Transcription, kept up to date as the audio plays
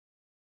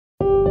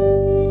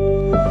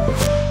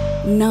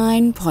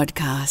9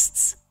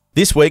 podcasts.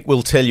 This week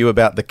we'll tell you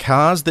about the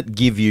cars that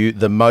give you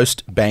the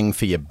most bang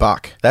for your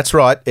buck. That's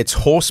right, it's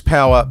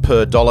horsepower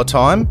per dollar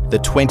time, the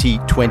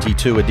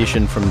 2022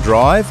 edition from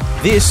Drive.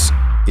 This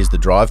is the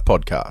Drive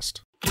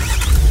Podcast.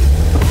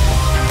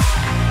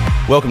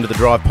 Welcome to the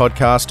Drive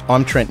Podcast.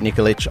 I'm Trent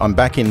Nikolic. I'm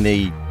back in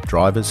the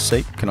driver's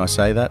seat. Can I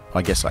say that?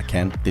 I guess I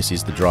can. This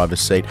is the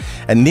driver's seat.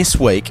 And this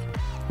week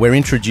we're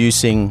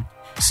introducing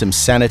some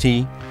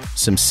sanity,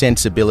 some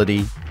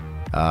sensibility,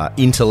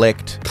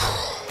 intellect,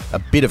 a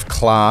bit of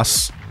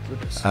class.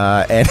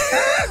 And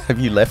have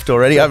you left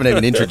already? I haven't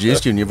even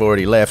introduced you and you've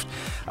already left.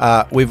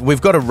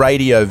 We've got a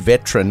radio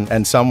veteran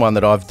and someone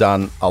that I've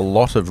done a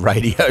lot of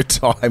radio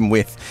time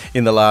with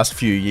in the last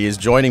few years.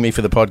 Joining me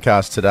for the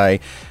podcast today,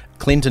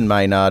 Clinton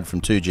Maynard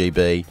from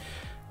 2GB.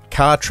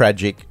 Car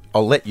tragic.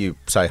 I'll let you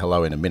say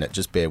hello in a minute.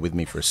 Just bear with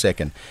me for a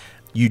second.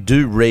 You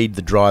do read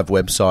the Drive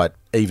website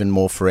even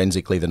more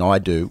forensically than I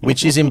do,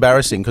 which is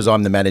embarrassing because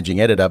I'm the managing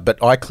editor,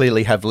 but I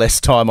clearly have less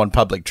time on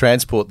public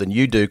transport than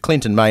you do.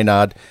 Clinton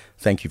Maynard,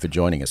 thank you for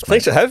joining us,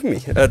 mate. Thanks for having me.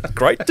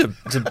 Great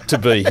to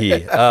be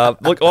here.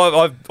 Look,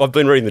 I've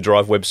been reading the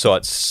Drive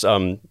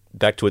websites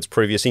back to its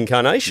previous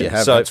incarnation. You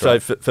have, so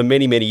right. for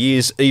many, many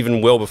years,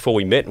 even well before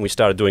we met and we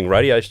started doing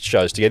radio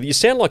shows together, you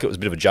sound like it was a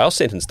bit of a jail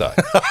sentence, though.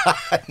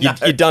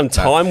 You'd done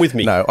time with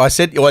me. No, I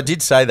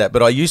did say that,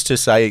 but I used to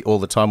say all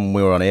the time when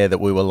we were on air that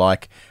we were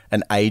like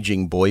an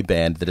aging boy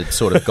band that had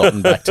sort of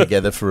gotten back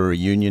together for a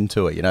reunion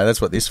tour. You know, that's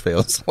what this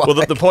feels like. Well,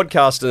 the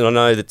podcast, and I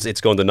know that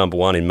it's gone to number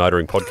one in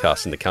motoring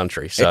podcasts in the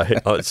country, so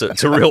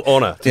it's a real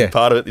honour to be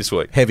part of it this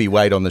week. Heavy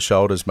weight on the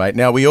shoulders, mate.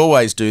 Now, we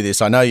always do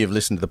this. I know you've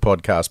listened to the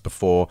podcast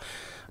before.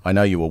 I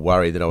know you were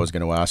worried that I was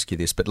going to ask you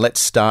this, but let's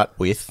start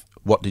with,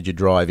 what did you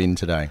drive in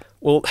today?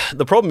 Well,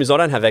 the problem is I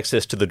don't have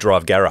access to the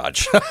Drive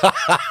garage.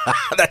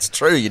 That's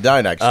true, you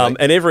don't actually.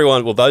 And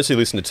everyone, well, those who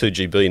listen to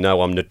 2GB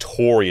know I'm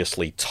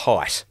notoriously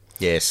tight.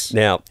 Yes,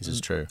 now, this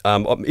is true.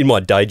 In my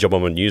day job,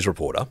 I'm a news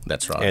reporter.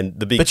 That's right. And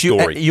the big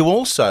story... you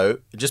also,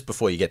 just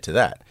before you get to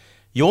that,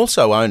 you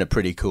also own a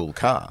pretty cool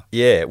car.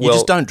 Yeah, well... You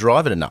just don't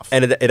drive it enough.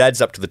 And it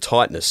adds up to the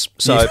tightness.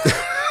 So...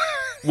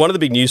 One of the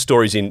big news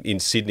stories in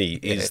Sydney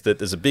is that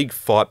there's a big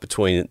fight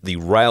between the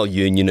Rail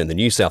Union and the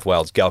New South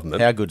Wales government.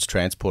 How good's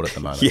transport at the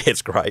moment? Yeah,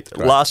 it's great.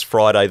 Last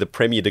Friday, the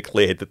Premier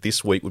declared that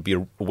this week would be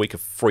a week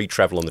of free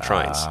travel on the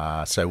trains.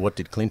 So what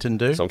did Clinton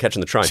do? So I'm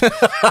catching the train.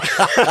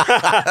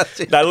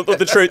 No, look,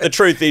 the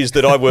truth is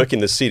that I work in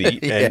the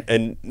city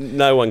and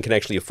no one can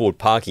actually afford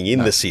parking in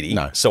the city.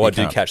 No, so I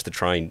do catch the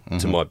train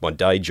to my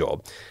day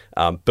job.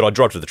 But I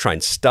drive to the train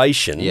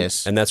station,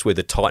 and that's where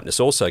the tightness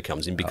also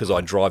comes in because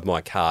I drive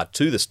my car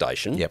to the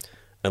station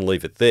and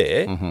leave it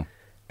there,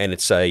 and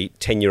it's a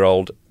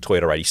 10-year-old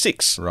Toyota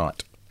 86.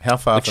 Right. How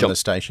far from the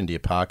station do you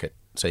park it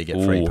so you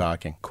get free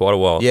parking? Quite a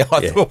while. Yeah,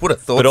 I would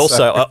have thought But also,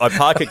 so. I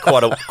park it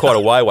quite a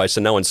way away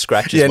so no one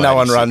scratches my 86. No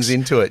one runs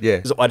into it,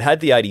 yeah. I'd had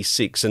the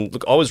 86, and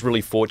look, I was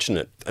really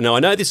fortunate. Now, I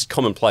know this is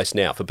commonplace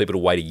now for people to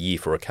wait a year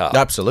for a car.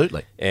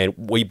 Absolutely. And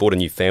we bought a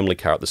new family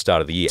car at the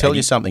start of the year. Tell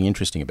you something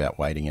interesting about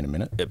waiting in a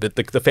minute. But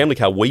the family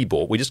car we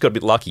bought, we just got a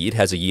bit lucky. It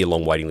has a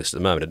year-long waiting list at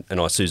the moment, an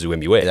Isuzu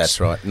MUX. That's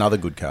right. Another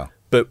good car.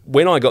 But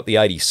when I got the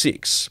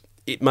 86,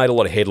 it made a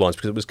lot of headlines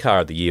because it was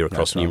Car of the Year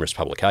across numerous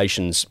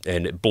publications,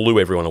 and it blew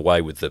everyone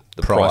away with the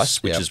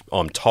price, which is,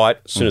 I'm tight.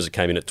 As soon as it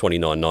came in at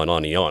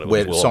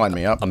 $29,999, sign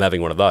me up. I'm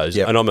having one of those.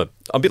 And I'm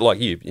a bit like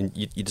you.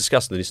 You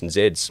discussed the Nissan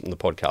Zs on the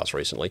podcast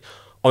recently.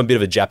 I'm a bit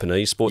of a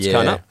Japanese sports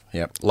car nut.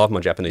 Love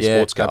my Japanese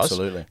sports cars.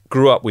 Absolutely.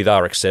 Grew up with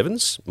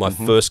RX-7s. My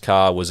first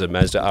car was a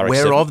Mazda RX-7.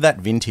 We're of that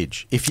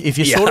vintage. If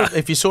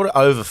you're sort of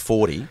over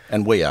 40,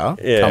 and we are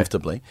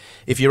comfortably,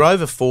 if you're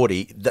over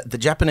 40, the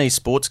Japanese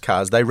sports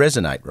cars, they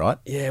resonate, right?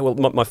 Yeah, well,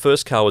 my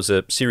first car was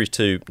a Series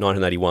 2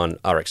 1981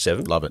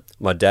 RX-7. Love it.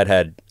 My dad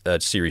had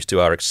a Series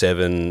 2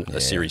 RX-7, a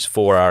Series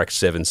 4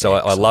 RX-7, so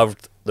I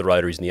loved the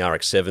rotaries in the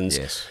RX-7s.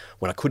 Yes.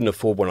 When I couldn't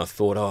afford one, I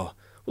thought,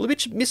 will a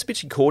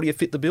Mitsubishi Cordia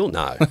fit the bill?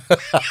 No.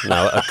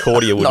 No, a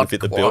Cordia wouldn't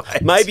fit the bill.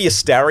 Maybe a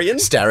Starion.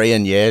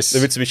 Starion, yes. The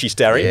Mitsubishi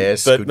Starion.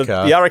 Yes, but good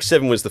car. The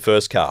RX-7 was the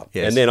first car.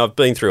 Yes. And then I've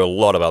been through a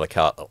lot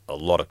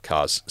of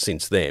cars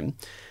since then.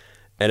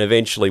 And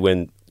eventually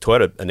when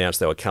Toyota announced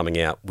they were coming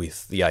out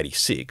with the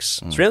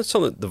 86, it's around the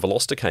time that the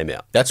Veloster came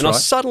out. That's right. And I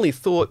suddenly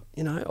thought,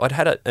 I'd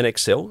had an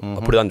XL. I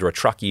put it under a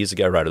truck years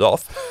ago, wrote it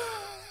off.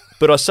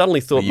 But I suddenly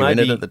thought Were you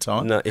maybe... in it at the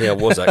time? No, yeah, I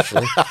was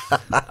actually.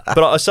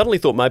 But I suddenly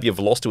thought maybe a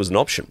Veloster was an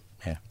option.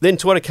 Yeah. Then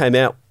Toyota came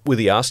out with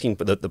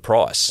the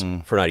price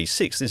for an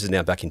 86. This is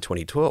now back in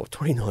 2012,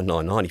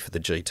 $29,990 for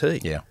the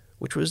GT. Yeah.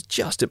 Which was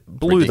it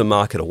blew the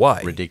market away.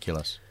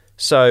 Ridiculous.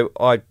 So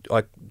I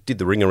did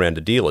the ring around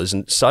to dealers,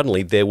 and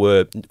suddenly there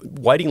were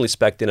waiting lists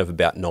back then of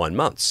about 9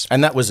 months.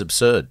 And that was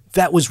absurd.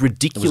 That was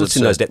ridiculous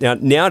in those days. Now,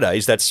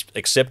 nowadays, that's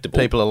acceptable.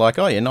 People are like,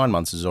 9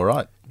 months is all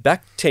right.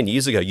 Back 10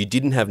 years ago, you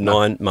didn't have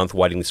 9-month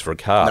waiting lists for a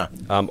car.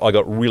 No. I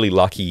got really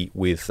lucky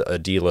with a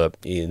dealer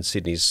in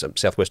Sydney's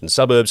southwestern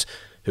suburbs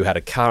who had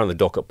a car on the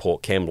dock at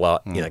Port Kembla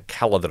in a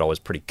colour that I was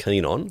pretty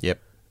keen on. Yep.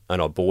 And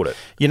I bought it.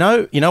 You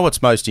know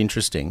what's most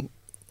interesting,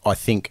 I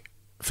think,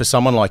 for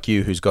someone like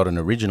you who's got an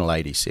original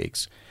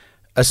 86,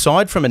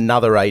 Aside from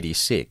another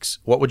 86,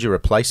 what would you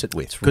replace it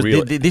with?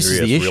 Because this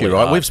is the issue,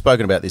 right? We've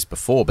spoken about this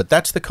before, but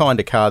that's the kind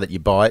of car that you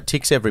buy. It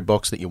ticks every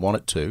box that you want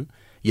it to.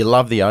 You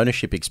love the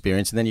ownership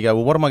experience, and then you go,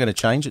 well, what am I going to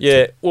change it to?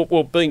 Yeah,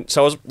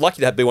 so I was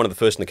lucky to be one of the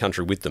first in the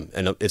country with them,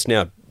 and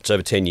it's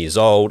over 10 years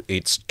old.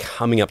 It's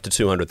coming up to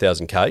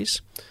 200,000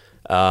 Ks,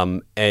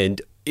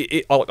 and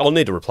I'll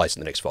need to replace it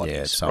in the next 5 years.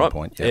 Yeah, at some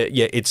point.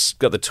 Yeah, it's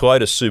got the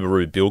Toyota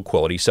Subaru build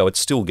quality, so it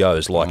still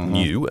goes like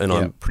new, and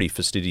I'm pretty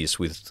fastidious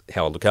with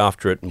how I look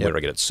after it and where I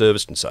get it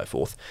serviced and so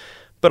forth.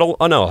 But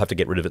I know I'll have to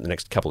get rid of it in the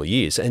next couple of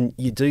years. And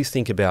you do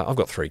think about, I've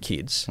got 3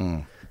 kids,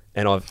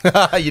 and I've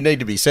you need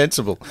to be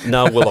sensible.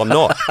 No, well, I'm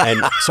not,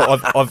 and so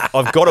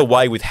I've got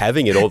away with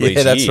having it all these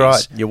years. Yeah, that's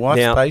right. Your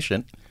wife's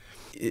patient.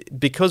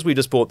 Because we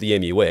just bought the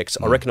MUX,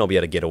 I reckon I'll be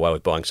able to get away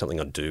with buying something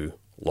I do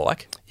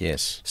like.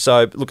 Yes.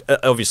 So, look,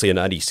 obviously an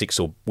 86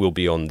 will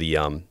be on the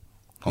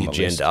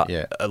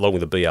agenda, along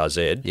with the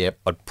BRZ. Yep.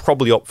 I'd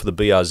probably opt for the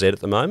BRZ at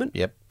the moment.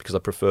 Yep. Because I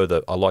prefer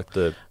I like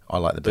the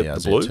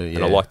BRZ blue, too,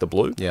 and I like the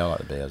blue. Yeah, I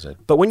like the BRZ.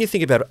 But when you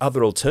think about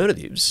other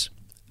alternatives,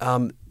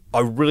 I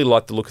really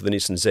like the look of the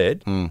Nissan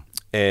Z.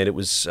 And it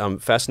was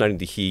fascinating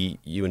to hear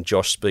you and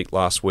Josh speak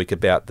last week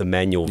about the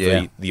manual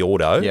v the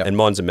auto. Yep. And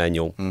mine's a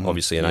manual,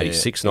 obviously an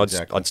 86, and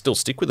exactly. I'd still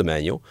stick with the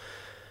manual.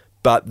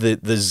 But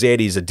the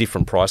Z is a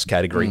different price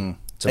category to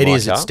my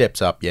car. It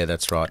steps up, yeah,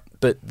 that's right.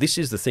 But this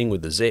is the thing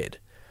with the Z.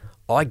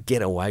 I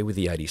get away with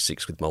the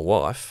 86 with my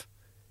wife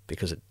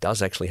because it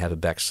does actually have a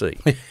back seat.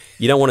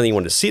 You don't want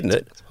anyone to sit in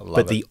it,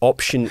 but the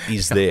option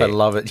is there. I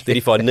love it. That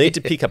if I need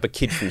to pick up a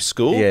kid from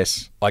school,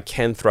 yes, I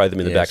can throw them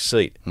in the back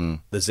seat.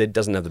 The Z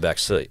doesn't have the back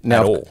seat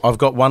at all. I've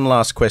got one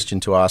last question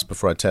to ask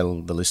before I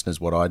tell the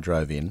listeners what I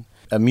drove in.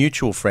 A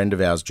mutual friend of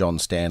ours, John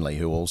Stanley,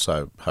 who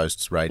also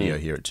hosts radio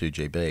here at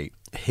 2GB,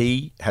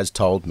 he has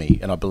told me,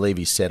 and I believe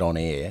he said on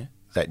air,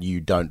 that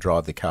you don't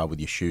drive the car with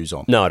your shoes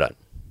on. No, I don't.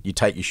 You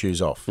take your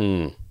shoes off.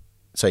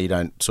 So you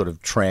don't sort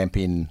of tramp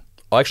in.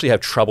 I actually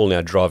have trouble now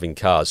driving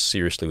cars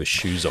seriously with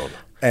shoes on.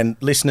 And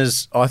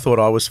listeners, I thought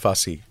I was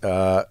fussy.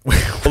 Well,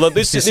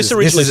 this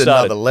originally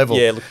started. Another level.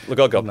 Yeah, look,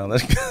 I've got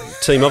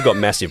I've got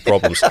massive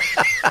problems.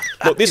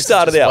 Look, this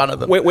started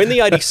out when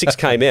the 86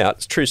 came out.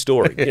 It's a true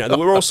story. You know, there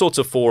were all sorts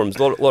of forums,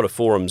 a lot of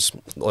forums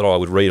that I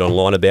would read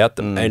online about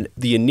them, and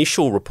the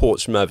initial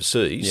reports from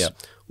overseas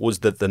was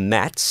that the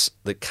mats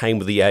that came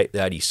with the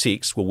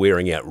 86 were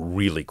wearing out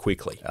really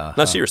quickly.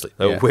 No, seriously,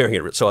 they were wearing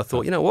it. So I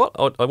thought, you know what,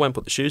 I won't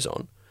put the shoes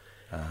on.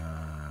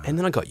 And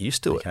then I got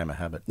used to it. It became a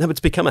habit. No, but it's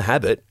become a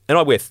habit. And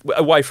I wear,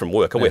 away from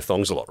work, I wear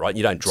thongs a lot, right?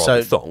 You don't drive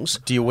with thongs.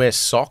 Do you wear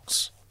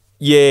socks?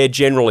 Yeah,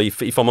 generally,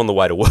 if I'm on the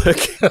way to work.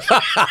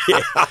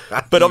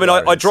 But I mean,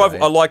 I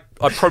drive,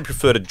 I probably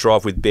prefer to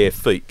drive with bare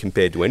feet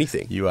compared to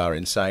anything. You are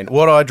insane.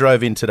 What I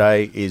drove in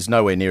today is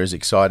nowhere near as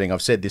exciting.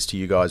 I've said this to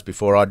you guys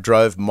before. I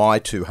drove my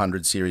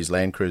 200 Series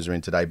Land Cruiser in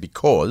today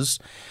because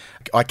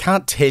I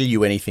can't tell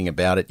you anything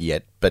about it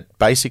yet, but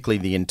basically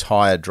the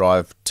entire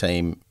drive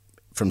team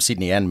from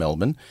Sydney and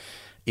Melbourne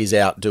is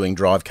out doing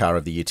Drive Car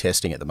of the Year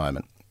testing at the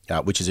moment,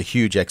 which is a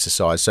huge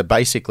exercise. So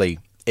basically,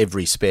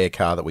 every spare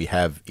car that we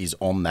have is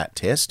on that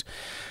test.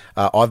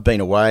 I've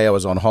been away. I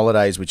was on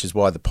holidays, which is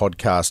why the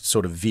podcast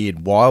sort of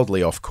veered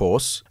wildly off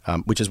course,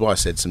 which is why I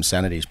said some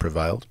sanity's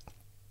prevailed.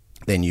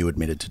 Then you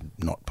admitted to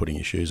not putting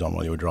your shoes on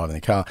while you were driving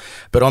the car.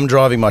 But I'm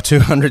driving my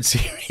 200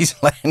 Series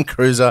Land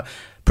Cruiser.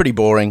 Pretty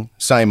boring,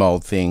 same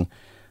old thing.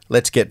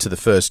 Let's get to the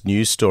first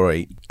news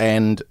story.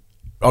 And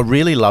I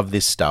really love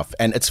this stuff.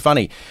 And it's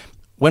funny.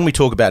 When we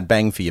talk about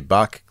bang for your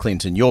buck,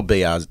 Clinton, your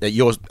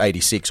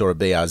 86 or a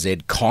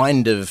BRZ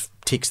kind of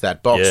ticks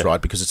that box,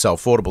 right, because it's so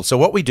affordable. So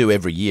what we do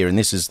every year, and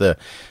this is the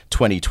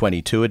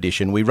 2022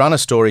 edition, we run a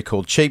story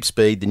called Cheap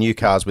Speed, the new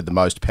cars with the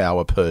most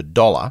power per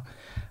dollar.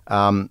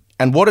 And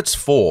what it's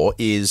for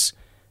is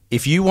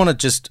if you want to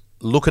just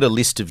look at a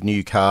list of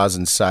new cars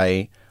and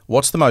say,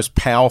 what's the most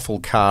powerful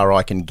car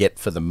I can get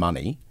for the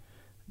money?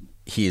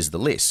 Here's the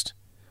list.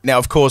 Now,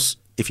 of course,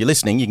 if you're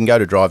listening, you can go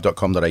to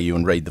drive.com.au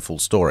and read the full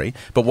story.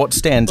 But what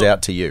stands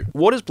out to you?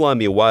 What has blown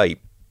me away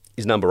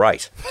is number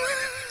 8.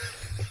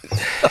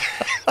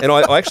 And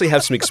I actually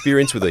have some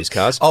experience with these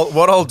cars.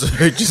 What I'll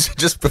do,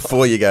 just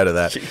before you go to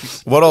that,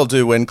 what I'll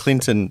do when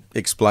Clinton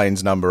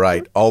explains number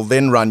 8, I'll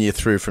then run you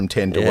through from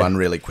 10 to 1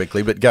 really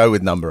quickly, but go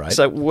with number 8.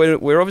 So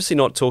we're obviously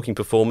not talking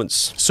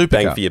performance,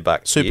 bang for your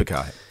buck.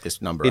 Supercar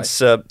is number 8. It's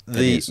the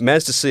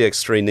Mazda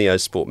CX-3 Neo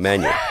Sport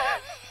Manual.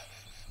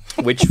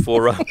 Which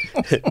for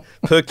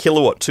per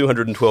kilowatt,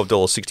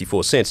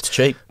 $212.64. It's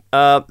cheap.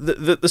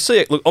 The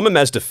CX, look, I'm a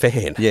Mazda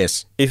fan.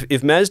 Yes.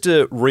 If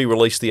Mazda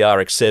re-released the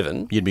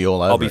RX-7, you'd be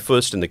all over I'll be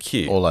first in the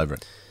queue. All over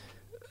it.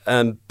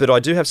 But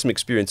I do have some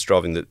experience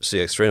driving the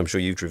CX-3. I'm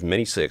sure you've driven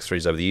many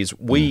CX-3s over the years.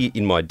 We,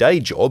 in my day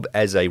job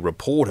as a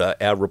reporter,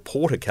 our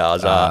reporter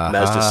cars are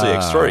Mazda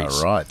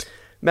CX-3s. Right.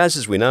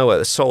 Mazdas, we know,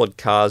 are solid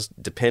cars,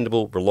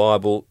 dependable,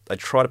 reliable. They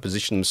try to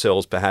position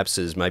themselves perhaps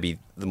as maybe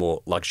the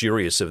more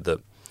luxurious of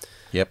the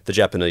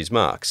Japanese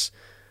marques.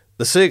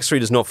 The CX-3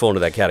 does not fall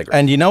into that category.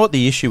 And you know what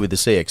the issue with the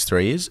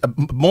CX-3 is?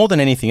 More than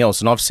anything else,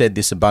 and I've said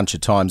this a bunch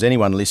of times,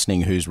 anyone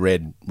listening who's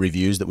read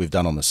reviews that we've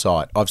done on the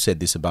site, I've said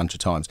this a bunch of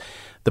times.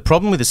 The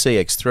problem with the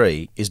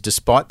CX-3 is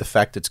despite the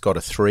fact it's got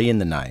a 3 in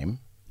the name,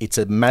 it's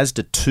a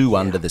Mazda 2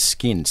 under the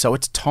skin, so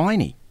it's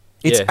tiny.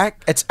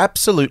 It's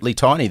absolutely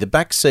tiny. The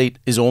back seat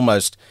is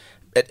almost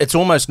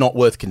not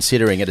worth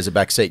considering it as a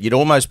back seat. You'd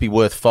almost be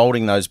worth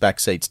folding those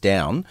back seats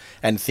down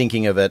and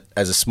thinking of it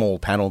as a small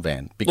panel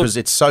van because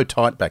it's so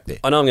tight back there.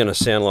 I know I'm going to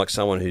sound like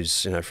someone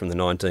who's from the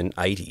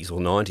 1980s or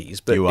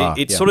 90s, but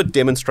it sort of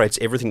demonstrates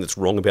everything that's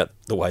wrong about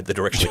the way the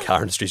direction the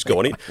car industry's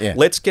gone in. Yeah.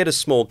 Let's get a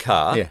small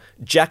car,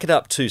 jack it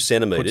up 2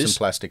 centimetres, put some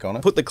plastic on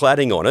it, put the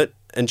cladding on it,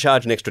 and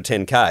charge an extra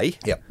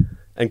 10K. Yep.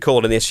 And call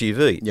it an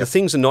SUV. Yep. The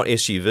things are not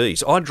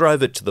SUVs. I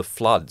drove it to the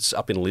floods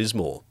up in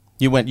Lismore.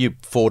 You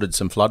forded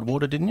some flood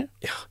water, didn't you?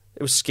 Yeah.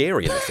 It was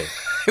scary in the thing.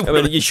 I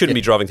mean, you shouldn't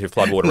be driving through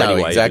floodwater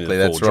anyway. No, exactly.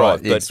 That's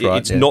right. But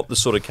it's not the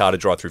sort of car to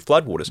drive through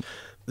floodwaters.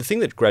 The thing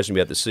that grabs me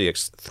about the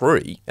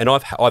CX-3, and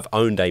I've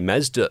owned a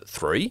Mazda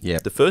 3,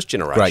 the first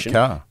generation. Great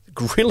car.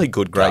 Really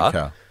good car. Great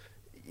car.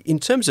 In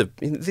terms of,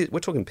 we're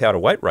talking power to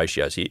weight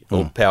ratios here,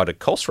 or power to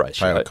cost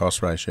ratio. Power to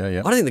cost ratio, yeah.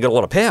 I don't think they've got a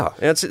lot of power.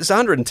 Now, it's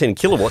 110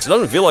 kilowatts. It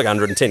doesn't feel like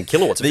 110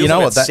 kilowatts. It feels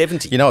like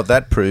 70. You know what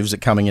that proves, that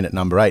coming in at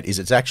number 8, is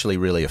it's actually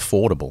really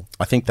affordable.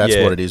 I think that's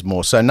what it is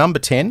more. So number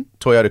 10,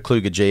 Toyota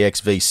Kluger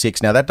GX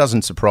V6. Now, that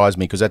doesn't surprise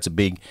me because that's a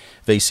big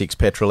V6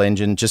 petrol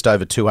engine, just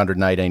over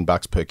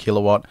 $218 per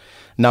kilowatt.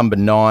 Number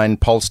 9,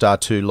 Polestar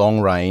 2 Long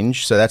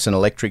Range. So that's an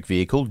electric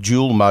vehicle,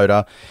 dual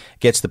motor,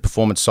 gets the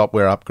performance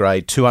software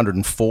upgrade,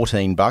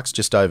 $214,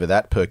 just over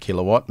that per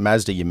kilowatt.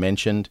 Mazda you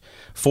mentioned.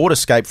 Ford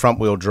Escape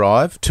front-wheel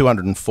drive,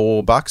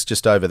 $204,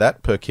 just over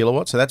that per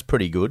kilowatt. So that's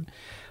pretty good.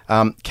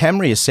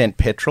 Camry Ascent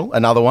petrol,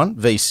 another one,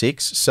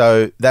 V6.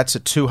 So that's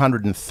at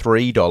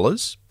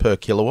 $203 per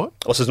kilowatt.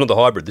 Oh, so it's not the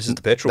hybrid. This is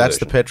the petrol That's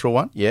version. the petrol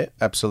one. Yeah,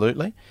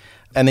 absolutely.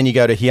 And then you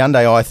go to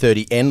Hyundai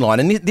i30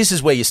 N-Line. And this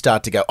is where you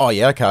start to go, oh,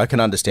 yeah, okay, I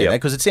can understand that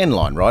because it's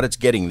N-Line, right? It's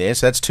getting there.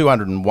 So that's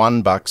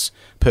 $201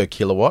 per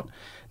kilowatt.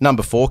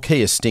 Number 4,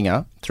 Kia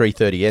Stinger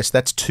 330S.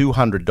 That's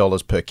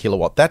 $200 per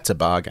kilowatt. That's a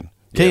bargain.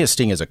 Kia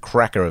Stinger's a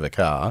cracker of a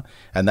car,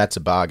 and that's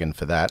a bargain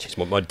for that.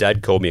 Jeez, my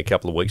dad called me a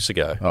couple of weeks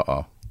ago.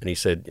 Uh-oh. And he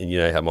said, and you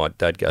know how my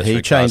dad goes He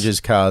through changes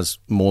cars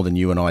more than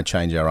you and I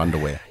change our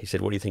underwear. He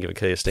said, what do you think of a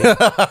Kia Stinger?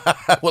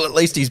 Well, at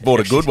least he's bought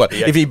a good one.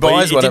 If he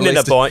buys one, at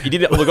least...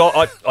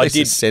 Look, I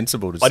did...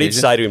 sensible decision. I did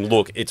say to him,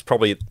 look, it's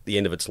probably at the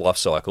end of its life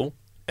cycle,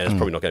 and it's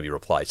probably not going to be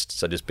replaced,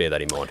 so just bear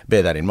that in mind.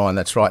 Bear that in mind,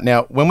 that's right.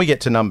 Now, when we get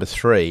to number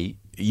 3,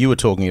 you were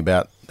talking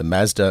about the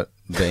Mazda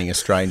being a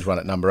strange one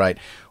at number 8.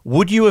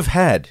 Would you have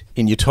had,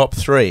 in your top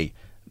 3,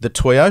 the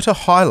Toyota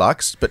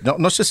Hilux, but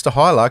not just a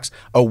Hilux,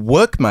 a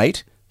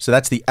Workmate? So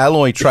that's the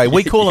alloy tray.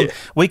 We call them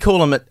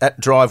at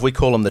Drive, we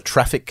call them the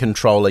traffic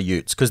controller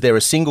utes because they're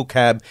a single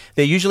cab.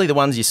 They're usually the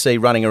ones you see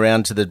running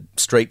around to the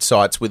street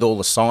sites with all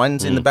the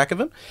signs in the back of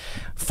them.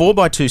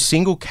 4x2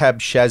 single cab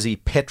chassis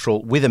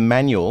petrol with a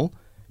manual,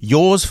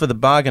 yours for the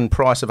bargain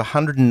price of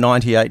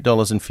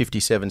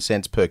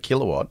 $198.57 per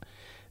kilowatt.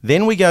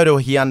 Then we go to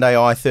a Hyundai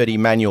i30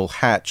 manual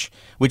hatch,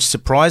 which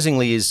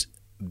surprisingly is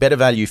better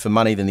value for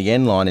money than the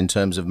N-Line in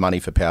terms of money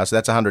for power. So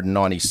that's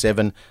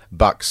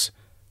 $197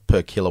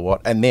 per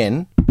kilowatt. And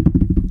then,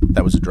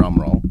 that was a drum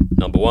roll.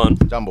 Number 1.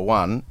 Number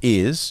 1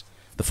 is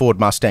the Ford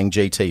Mustang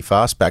GT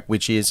Fastback,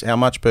 which is how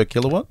much per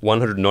kilowatt?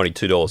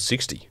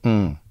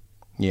 $192.60.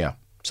 Yeah.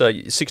 So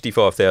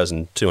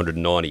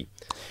 $65,290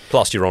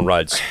 plus you're on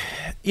roads.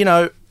 You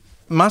know,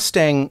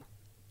 Mustang,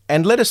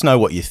 and let us know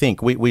what you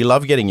think. We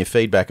love getting your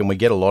feedback and we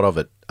get a lot of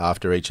it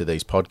after each of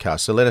these podcasts.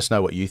 So let us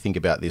know what you think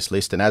about this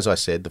list. And as I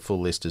said, the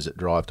full list is at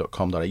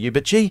drive.com.au.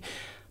 But gee,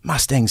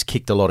 Mustang's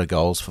kicked a lot of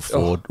goals for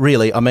Ford.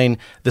 Really, I mean,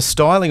 the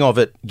styling of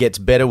it gets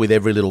better with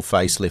every little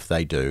facelift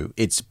they do.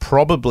 It's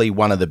probably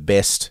one of the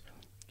best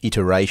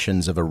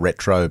iterations of a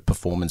retro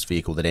performance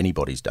vehicle that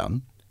anybody's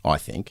done, I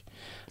think.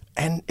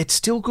 And it's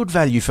still good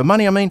value for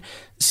money. I mean,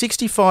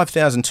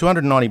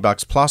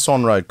 $65,290 plus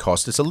on-road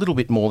cost. It's a little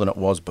bit more than it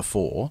was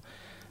before.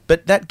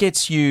 But that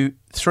gets you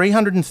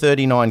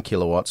 339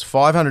 kilowatts,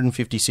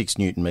 556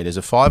 newton meters,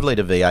 a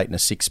 5-litre V8 and a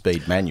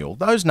 6-speed manual.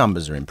 Those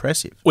numbers are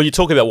impressive. Well, you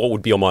talk about what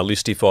would be on my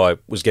list if I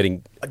was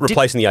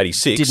replacing the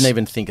 86. Didn't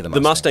even think of the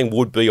Mustang. The Mustang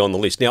would be on the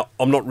list. Now,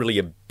 I'm not really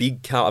a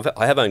big car.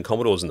 I have owned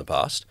Commodores in the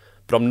past,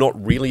 but I'm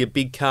not really a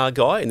big car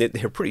guy, and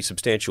they're a pretty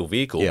substantial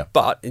vehicle. Yeah.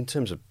 But in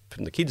terms of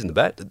putting the kids in the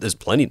back, there's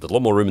a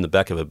lot more room in the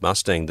back of a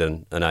Mustang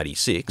than an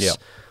 86. Yeah.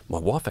 My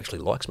wife actually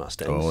likes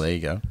Mustangs. Oh, there you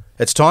go.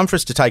 It's time for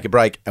us to take a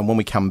break, and when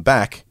we come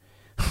back,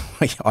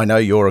 I know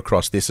you're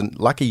across this, and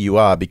lucky you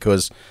are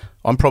because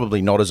I'm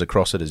probably not as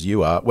across it as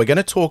you are. We're going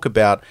to talk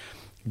about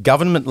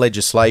government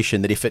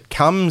legislation that if it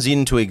comes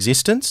into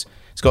existence,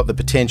 it's got the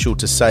potential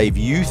to save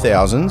you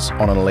thousands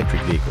on an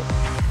electric vehicle.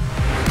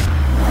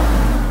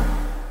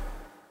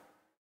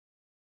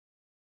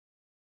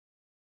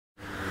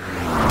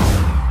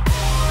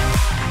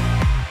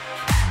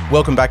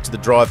 Welcome back to the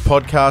Drive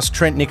Podcast.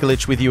 Trent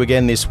Nikolic with you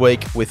again this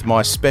week with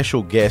my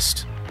special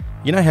guest.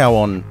 You know how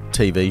on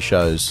TV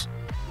shows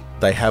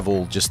they have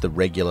all just the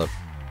regular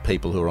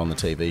people who are on the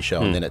TV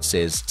show, and then it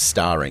says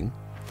starring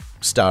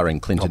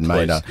Clinton please.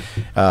 Maynard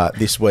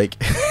this week.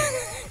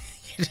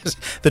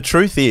 The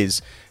truth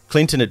is,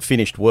 Clinton had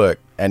finished work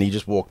and he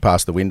just walked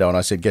past the window and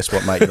I said, guess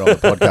what, mate, you're on the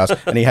podcast.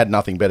 And he had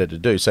nothing better to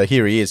do. So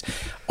here he is.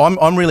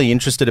 I'm really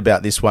interested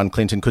about this one,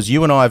 Clinton, because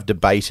you and I have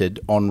debated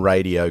on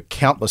radio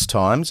countless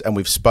times and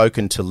we've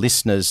spoken to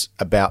listeners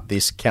about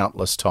this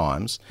countless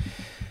times.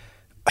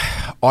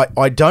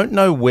 I don't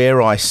know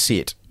where I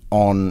sit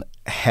on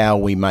how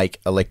we make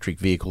electric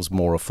vehicles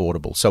more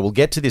affordable. So we'll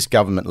get to this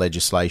government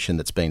legislation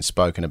that's been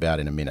spoken about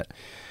in a minute.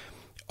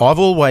 I've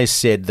always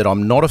said that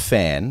I'm not a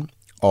fan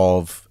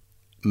of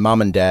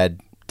mum and dad,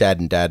 dad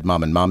and dad,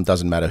 mum and mum,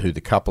 doesn't matter who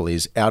the couple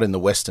is, out in the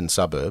western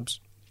suburbs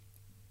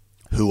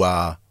who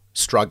are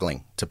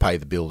struggling to pay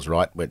the bills,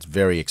 right? Where it's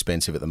very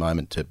expensive at the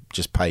moment to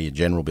just pay your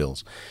general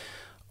bills.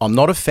 I'm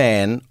not a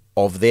fan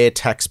of their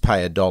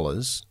taxpayer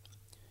dollars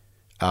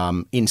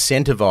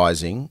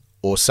incentivising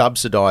or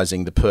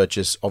subsidising the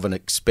purchase of an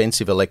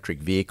expensive electric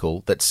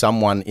vehicle that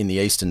someone in the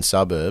eastern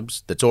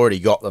suburbs that's already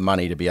got the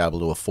money to be able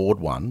to afford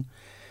one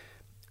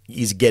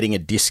is getting a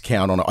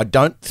discount on it. I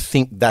don't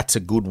think that's a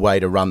good way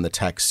to run the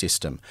tax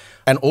system.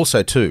 And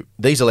also, too,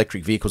 these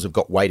electric vehicles have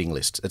got waiting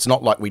lists. It's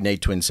not like we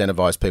need to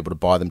incentivise people to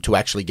buy them to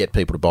actually get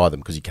people to buy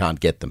them because you can't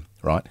get them,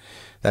 right?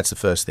 That's the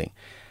first thing.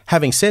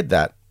 Having said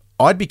that,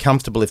 I'd be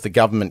comfortable if the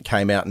government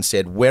came out and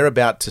said, we're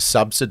about to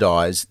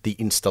subsidise the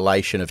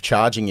installation of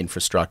charging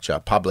infrastructure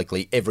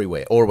publicly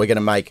everywhere, or we're going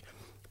to make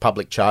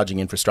public charging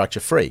infrastructure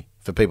free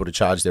for people to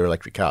charge their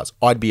electric cars.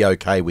 I'd be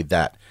okay with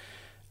that.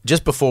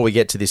 Just before we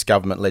get to this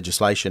government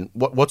legislation,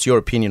 what's your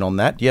opinion on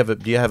that? Do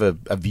you have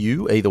a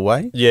view either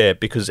way? Yeah,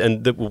 because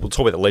we'll talk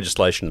about the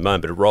legislation in a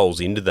moment, but it rolls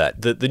into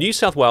that. The New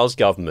South Wales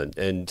government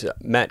and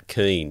Matt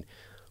Keane,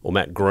 or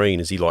Matt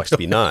Green as he likes to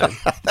be known.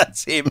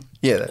 That's him.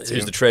 Yeah, that's him.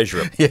 Who's the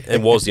treasurer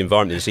and was the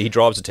environment minister. He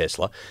drives a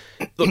Tesla.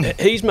 Look,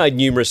 he's made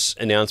numerous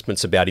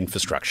announcements about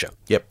infrastructure.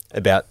 Yep.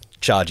 About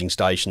charging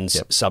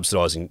stations,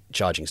 subsidising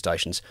charging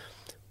stations.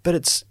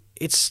 But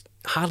it's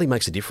hardly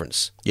makes a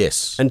difference.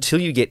 Yes.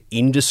 Until you get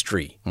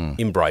industry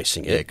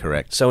embracing it. Yeah,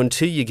 correct. So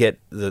until you get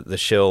the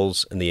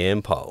Shells and the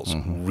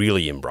Ampols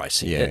really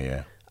embracing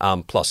it.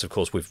 Yeah. Plus, of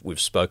course,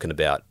 we've spoken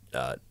about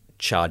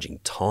charging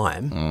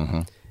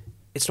time.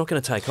 It's not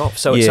going to take off.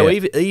 So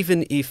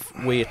even if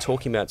we're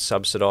talking about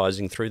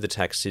subsidising through the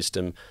tax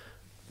system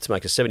to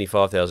make a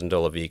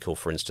 $75,000 vehicle,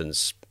 for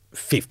instance,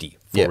 50,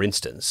 for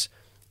instance,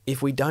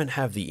 if we don't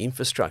have the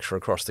infrastructure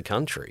across the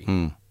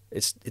country,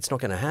 it's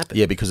not going to happen.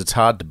 Yeah, because it's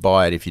hard to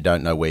buy it if you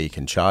don't know where you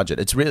can charge it.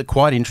 It's really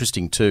quite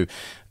interesting too.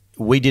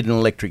 We did an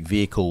electric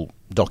vehicle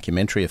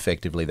documentary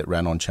effectively that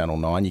ran on Channel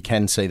 9. You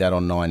can see that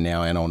on 9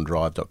 Now and on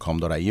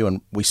drive.com.au. And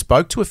we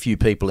spoke to a few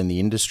people in the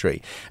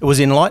industry. It was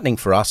enlightening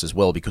for us as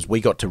well because we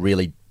got to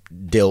really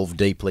delve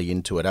deeply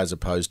into it as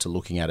opposed to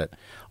looking at it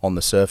on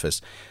the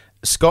surface.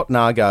 Scott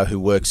Nagar, who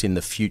works in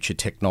the future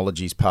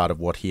technologies part of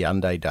what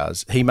Hyundai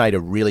does, he made a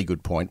really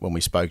good point when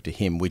we spoke to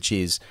him, which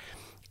is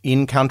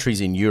in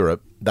countries in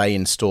Europe, they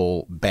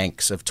install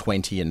banks of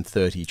 20 and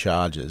 30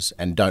 chargers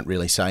and don't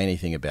really say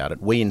anything about it.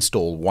 We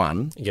install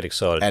one. You get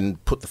excited.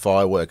 And put the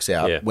fireworks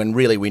out when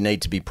really we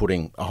need to be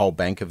putting a whole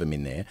bank of them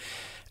in there.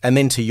 And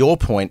then to your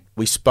point,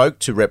 we spoke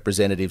to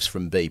representatives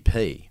from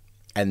BP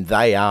and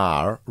they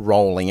are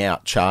rolling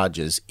out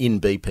chargers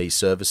in BP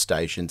service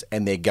stations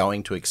and they're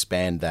going to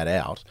expand that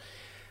out.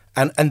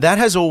 And that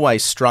has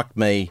always struck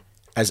me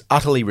as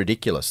utterly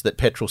ridiculous that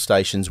petrol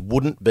stations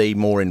wouldn't be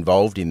more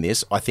involved in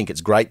this. I think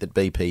it's great that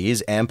BP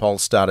is.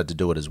 Ampol started to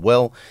do it as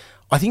well.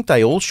 I think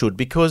they all should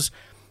because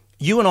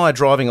you and I are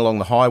driving along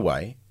the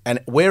highway and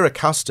we're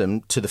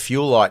accustomed to the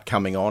fuel light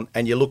coming on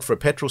and you look for a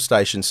petrol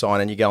station sign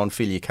and you go and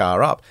fill your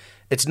car up.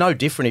 It's no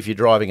different if you're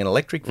driving an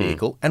electric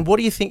vehicle. And what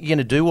do you think you're going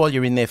to do while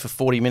you're in there for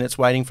 40 minutes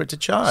waiting for it to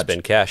charge?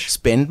 Spend cash.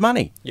 Spend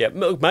money. Yeah,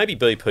 maybe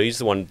BP's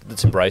the one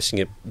that's embracing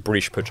it,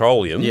 British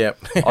Petroleum. Yeah.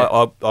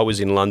 I was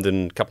in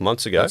London a couple of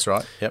months ago. That's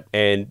right, yep.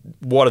 And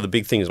one of the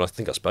big things, and I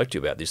think I spoke to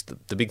you about this,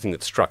 the big thing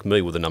that struck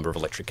me were the number of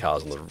electric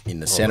cars in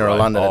the centre of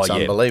London. It's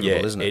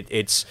unbelievable, isn't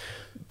it?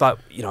 But,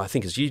 I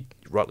think as you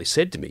rightly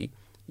said to me,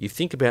 you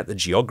think about the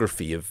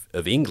geography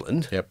of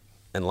England. Yep.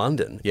 And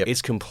London,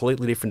 it's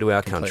completely different to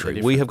our country.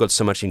 Different. We have got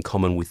so much in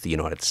common with the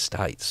United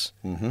States.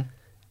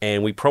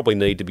 And we probably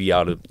need to be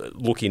able to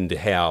look into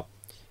how,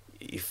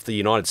 if the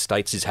United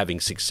States is having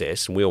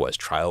success, and we always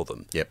trail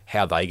them,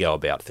 how they go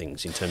about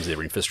things in terms of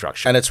their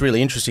infrastructure. And it's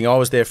really interesting. I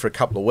was there for a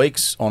couple of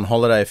weeks on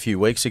holiday a few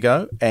weeks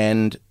ago,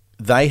 and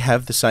they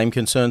have the same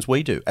concerns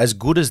we do. As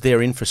good as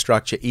their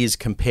infrastructure is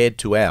compared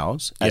to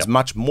ours, as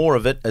much more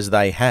of it as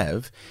they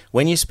have,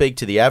 when you speak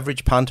to the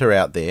average punter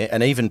out there,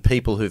 and even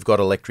people who've got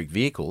electric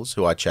vehicles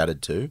who I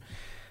chatted to,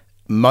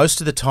 most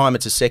of the time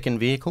it's a second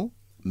vehicle.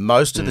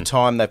 Most of the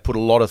time they've put a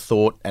lot of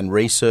thought and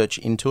research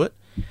into it.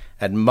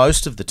 And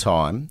most of the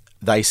time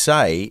they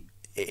say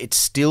it's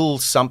still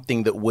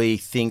something that we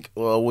think,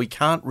 well, we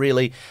can't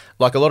really...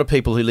 Like a lot of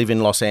people who live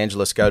in Los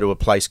Angeles go to a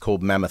place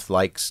called Mammoth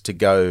Lakes to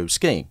go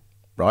skiing.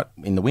 Right,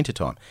 in the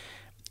wintertime.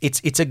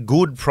 It's a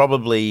good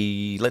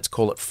probably, let's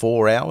call it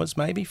 4 hours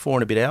maybe, 4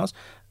 and a bit hours.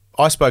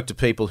 I spoke to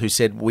people who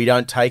said we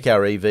don't take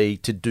our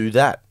EV to do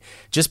that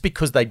just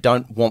because they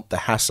don't want the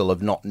hassle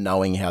of not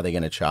knowing how they're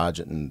going to charge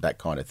it and that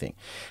kind of thing.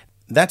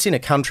 That's in a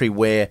country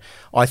where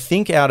I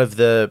think out of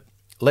the,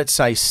 let's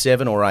say,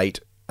 7 or 8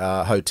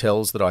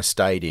 hotels that I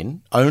stayed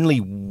in, only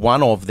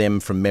one of them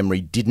from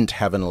memory didn't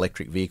have an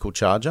electric vehicle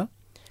charger,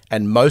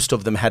 and most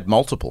of them had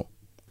multiple.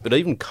 But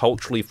even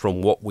culturally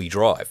from what we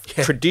drive,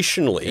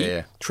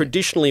 traditionally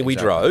we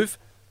drove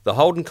the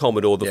Holden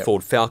Commodore, the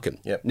Ford Falcon.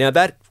 Now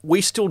that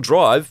we still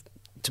drive,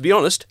 to be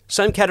honest,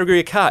 same category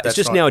of car. It's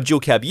just now a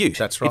dual cab ute.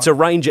 That's right. It's a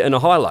Ranger and a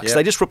Hilux.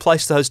 They just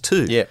replaced those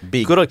two. Yeah,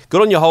 big. Good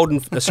on your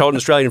Holden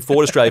Australia and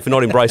Ford Australia for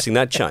not embracing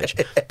that change.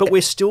 But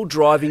we're still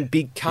driving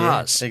big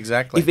cars. Yeah,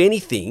 exactly. If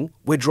anything,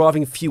 we're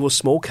driving fewer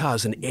small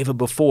cars than ever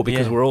before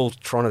because we're all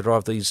trying to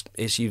drive these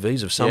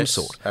SUVs of some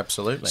sort.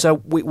 Absolutely.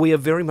 So we are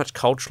very much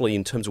culturally,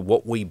 in terms of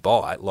what we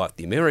buy, like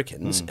the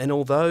Americans. And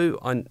although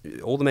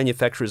all the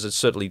manufacturers are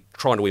certainly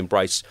trying to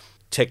embrace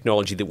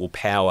technology that will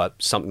power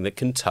something that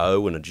can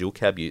tow and a dual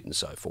cab ute and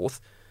so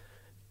forth,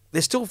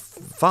 they're still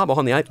far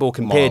behind the 8 ball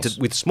compared to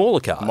with smaller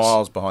cars.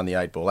 Miles behind the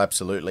 8 ball,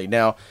 absolutely.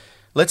 Now,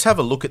 let's have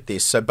a look at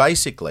this. So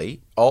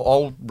basically,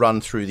 I'll run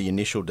through the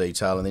initial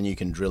detail and then you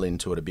can drill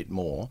into it a bit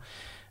more.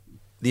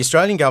 The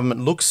Australian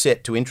government looks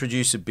set to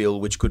introduce a bill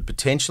which could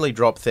potentially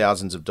drop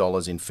thousands of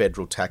dollars in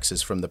federal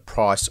taxes from the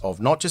price of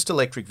not just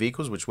electric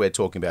vehicles, which we're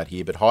talking about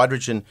here, but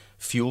hydrogen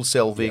fuel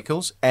cell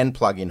vehicles and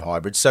plug-in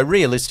hybrids. So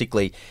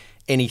realistically,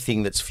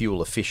 anything that's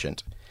fuel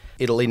efficient.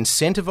 It'll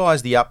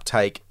incentivise the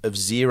uptake of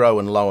zero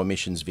and low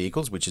emissions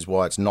vehicles, which is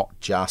why it's not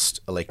just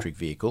electric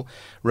vehicle,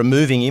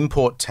 removing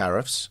import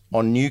tariffs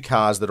on new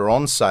cars that are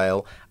on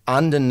sale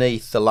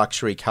underneath the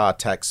luxury car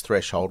tax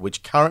threshold,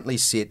 which currently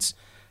sits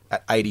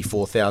at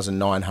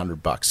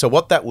 $84,900. So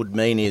what that would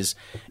mean is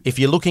if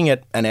you're looking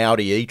at an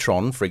Audi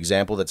e-tron, for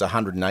example, that's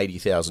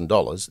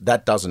 $180,000,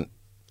 that doesn't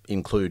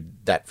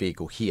include that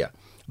vehicle here.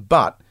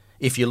 But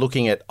if you're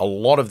looking at a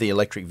lot of the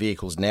electric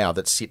vehicles now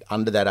that sit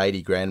under that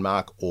 80 grand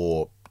mark,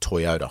 or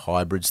Toyota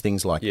hybrids,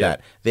 things like that,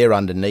 they're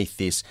underneath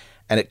this,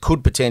 and it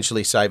could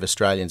potentially save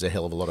Australians a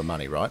hell of a lot of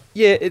money, right?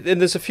 Yeah,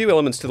 and there's a few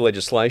elements to the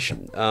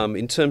legislation.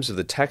 In terms of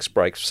the tax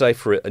break, say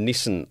for a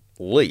Nissan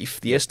Leaf,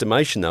 the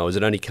estimation though is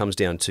it only comes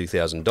down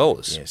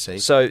 $2,000. Yeah, see,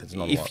 so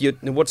if you,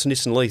 what's a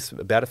Nissan Leaf?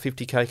 About a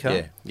 50k car?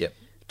 Yeah, yep.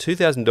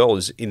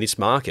 $2,000 in this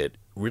market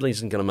really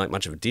isn't going to make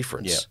much of a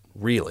difference,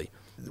 really.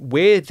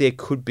 Where there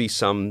could be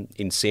some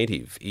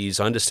incentive is,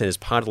 I understand as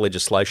part of the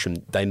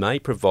legislation, they may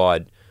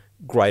provide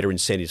greater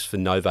incentives for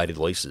novated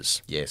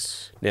leases.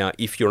 Yes. Now,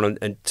 if you're on,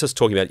 and just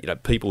talking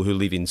about people who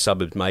live in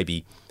suburbs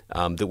maybe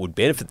that would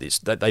benefit this,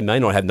 that they may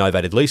not have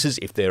novated leases.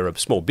 If they're a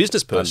small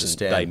business person,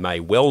 they may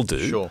well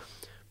do. Sure.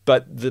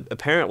 But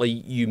apparently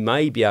you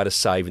may be able to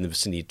save in the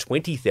vicinity of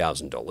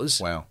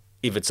 $20,000. Wow.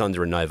 If it's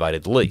under a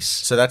novated lease.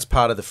 So that's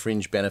part of the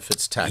fringe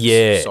benefits tax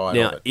side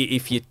now, of it.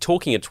 If you're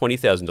talking a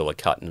 $20,000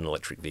 cut in an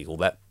electric vehicle,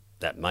 that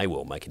may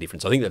well make a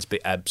difference. I think that's the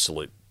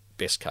absolute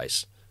best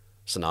case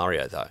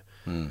scenario,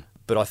 though.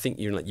 But I think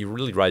you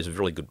really raise a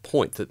really good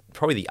point that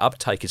probably the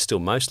uptake is still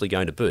mostly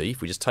going to be,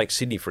 if we just take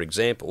Sydney, for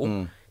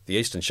example, the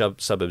eastern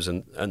suburbs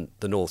and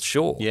the North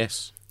Shore.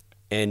 Yes.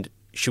 And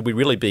should we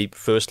really be,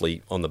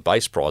 firstly, on the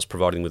base price,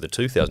 providing with a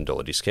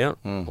 $2,000 discount?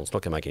 Well, it's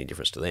not going to make any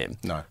difference to them.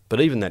 No. But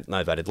even that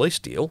novated lease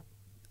deal,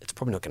 it's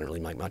probably not going to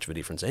really make much of a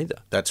difference either.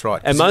 That's right.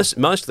 And most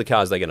of the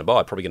cars they're going to buy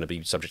are probably going to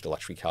be subject to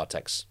luxury car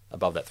tax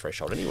above that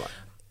threshold anyway.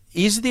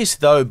 Is this,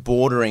 though,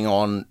 bordering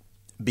on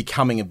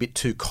becoming a bit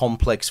too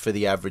complex for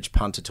the average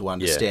punter to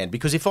understand? Yeah.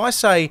 Because if I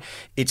say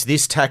it's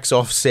this tax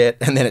offset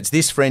and then it's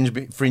this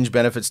fringe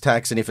benefits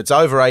tax, and if it's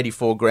over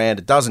 84 grand,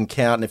 it doesn't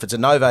count, and if it's a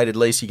novated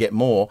lease, you get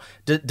more,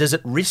 does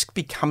it risk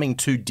becoming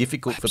too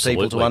difficult for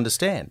people to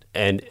understand?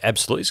 And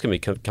absolutely, it's going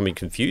to be becoming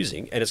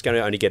confusing, and it's going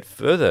to only get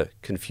further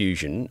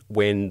confusion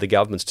when the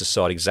governments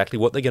decide exactly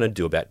what they're going to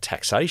do about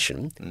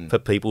taxation for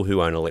people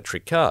who own an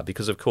electric car.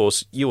 Because, of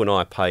course, you and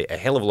I pay a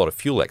hell of a lot of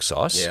fuel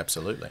excise. Yeah,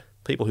 absolutely.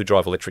 People who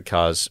drive electric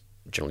cars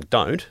generally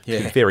don't.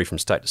 It vary from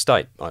state to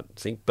state, I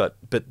think. But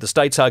the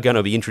states are going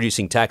to be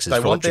introducing taxes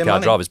for electric car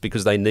drivers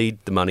because they need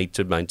the money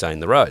to maintain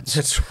the roads.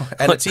 That's right.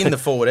 And it's in the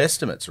forward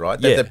estimates,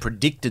 right? They've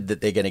predicted that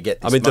they're going to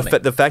get this money.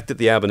 The fact that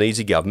the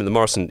Albanese government,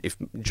 if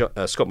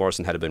Scott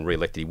Morrison had been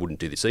re-elected, he wouldn't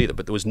do this either.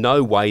 But there was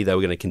no way they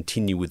were going to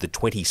continue with the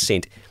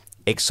 20-cent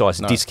excise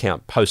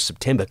discount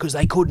post-September because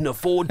they couldn't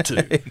afford to.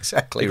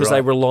 Exactly because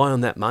they rely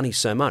on that money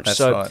so much. That's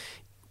right.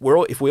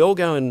 If we all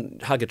go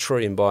and hug a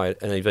tree and buy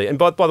an EV, and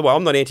by the way,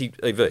 I'm not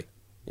anti-EV.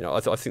 I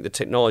think the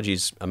technology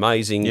is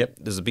amazing. Yep.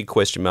 There's a big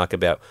question mark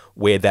about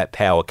where that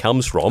power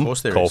comes from. Of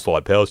course there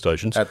coal-fired power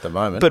stations at the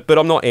moment. But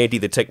I'm not anti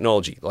the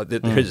technology.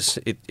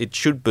 It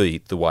should be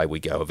the way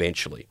we go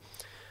eventually.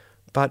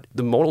 But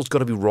the model's got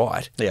to be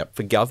right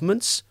for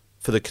governments,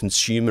 for the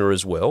consumer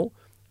as well.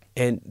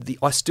 And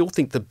I still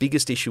think the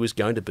biggest issue is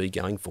going to be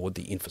going forward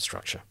the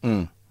infrastructure.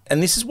 And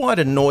this is why it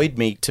annoyed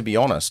me, to be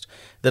honest,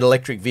 that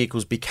electric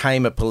vehicles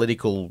became a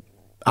political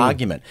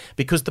argument,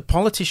 because the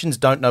politicians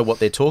don't know what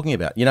they're talking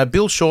about.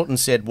 Bill Shorten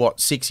said,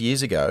 6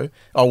 years ago,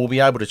 we'll be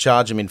able to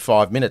charge them in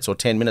 5 minutes or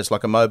 10 minutes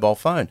like a mobile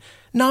phone.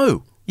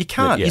 No, You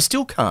can't. You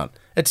still can't.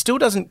 It still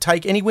doesn't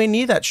take anywhere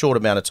near that short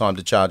amount of time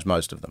to charge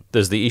most of them.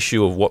 There's the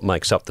issue of what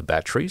makes up the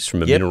batteries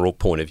from a mineral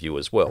point of view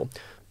as well.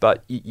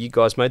 But you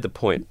guys made the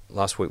point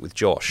last week with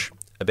Josh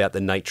about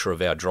the nature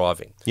of our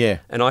driving. Yeah.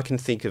 And I can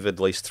think of at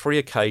least 3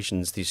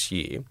 occasions this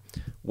year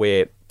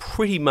where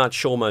pretty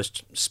much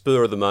almost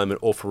spur of the moment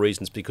or for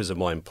reasons because of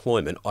my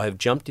employment, I have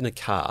jumped in a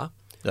car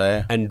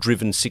and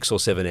driven 6 or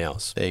 7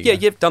 hours.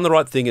 You've done the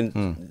right thing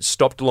and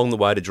stopped along the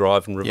way to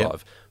drive and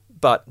revive.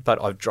 But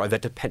I drove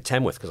out to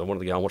Tamworth because I wanted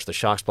to go and watch the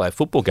Sharks play a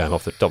football game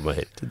off the top of my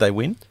head. Did they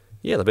win?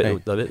 Yeah, they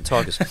beat the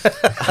Tigers.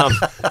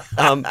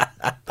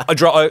 I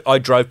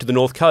drove to the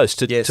North Coast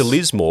to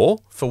Lismore.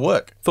 For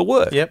work.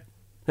 Yep.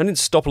 I didn't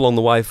stop along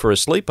the way for a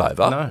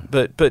sleepover. No.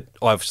 But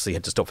I obviously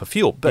had to stop for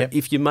fuel. But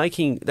if you're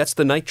making... That's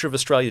the nature of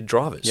Australian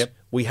drivers. Yep.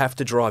 We have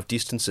to drive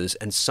distances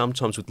and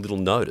sometimes with little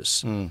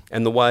notice.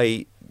 And the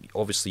way...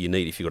 Obviously, you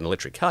need, if you've got an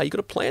electric car, you've got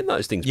to plan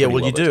those things. Yeah,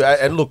 well, you do.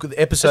 And look,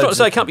 episodes... It's not to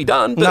say it can't be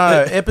done. But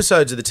no,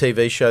 episodes of the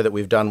TV show that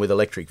we've done with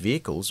electric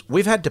vehicles,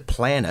 we've had to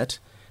plan it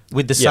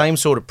with the same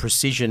sort of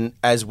precision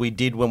as we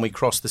did when we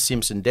crossed the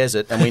Simpson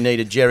Desert and we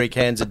needed jerry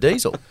cans of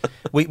diesel.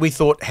 We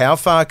thought, how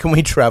far can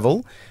we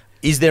travel?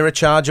 Is there a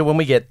charger when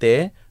we get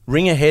there?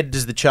 Ring ahead,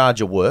 does the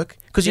charger work?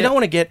 Because you don't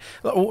want to get...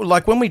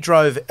 Like when we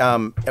drove...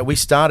 we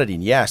started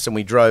in Yass and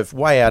we drove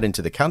way out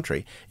into the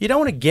country. You don't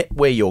want to get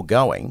where you're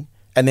going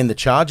and then the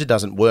charger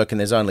doesn't work and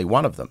there's only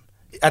one of them.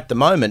 At the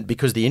moment,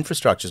 because the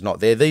infrastructure's not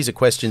there, these are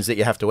questions that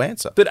you have to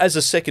answer. But as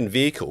a second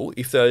vehicle,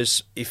 if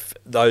those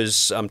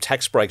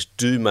tax breaks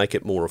do make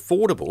it more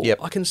affordable,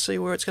 I can see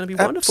where it's going to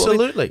be wonderful.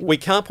 Absolutely. I mean, we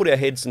can't put our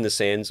heads in the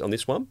sands on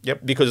this one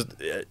because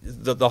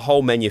the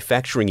whole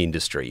manufacturing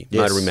industry,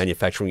 motoring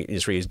manufacturing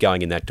industry is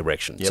going in that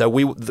direction. Yep.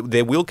 So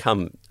there will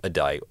come a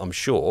day, I'm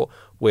sure,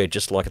 where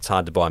just like it's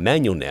hard to buy a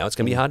manual now, it's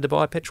going to be hard to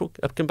buy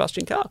a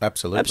combustion car.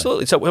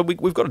 Absolutely. So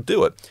we've got to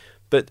do it.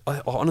 But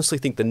I honestly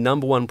think the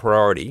number one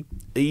priority,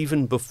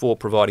 even before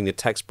providing the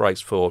tax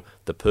breaks for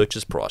the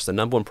purchase price, the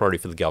number one priority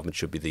for the government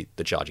should be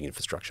the charging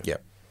infrastructure. Yeah,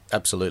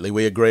 absolutely.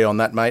 We agree on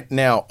that, mate.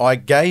 Now, I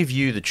gave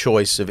you the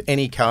choice of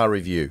any car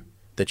review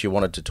that you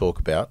wanted to talk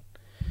about.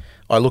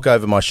 I look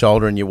over my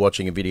shoulder and you're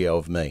watching a video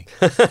of me.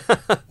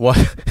 What?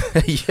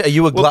 Are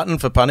you a glutton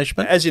for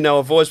punishment? As you know,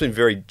 I've always been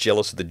very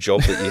jealous of the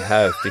job that you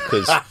have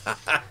because,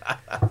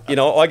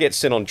 I get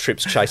sent on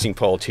trips chasing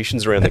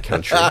politicians around the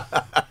country.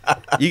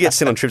 You get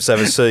sent on trips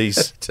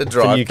overseas to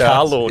drive for new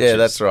car launches. Yeah,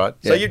 that's right.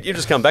 So you've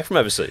just come back from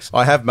overseas.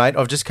 I have, mate.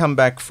 I've just come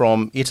back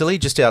from Italy,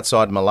 just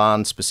outside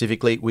Milan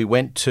specifically. We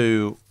went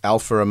to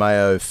Alfa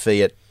Romeo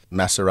Fiat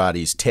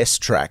Maserati's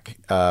test track,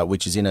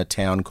 which is in a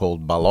town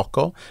called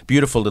Balocco.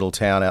 Beautiful little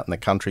town out in the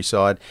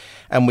countryside.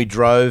 And we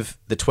drove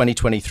the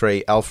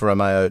 2023 Alfa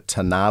Romeo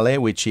Tonale,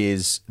 which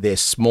is their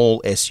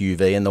small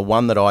SUV. And the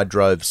one that I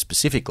drove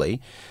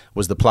specifically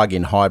was the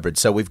plug-in hybrid.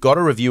 So we've got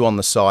a review on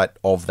the site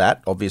of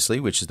that, obviously,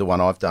 which is the one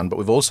I've done. But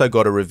we've also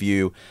got a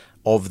review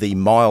of the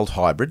mild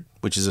hybrid,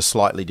 which is a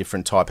slightly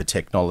different type of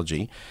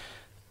technology.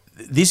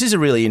 This is a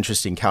really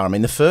interesting car. I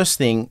mean, the first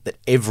thing that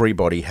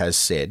everybody has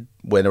said,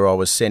 whether I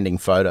was sending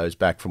photos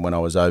back from when I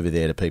was over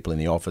there to people in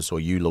the office or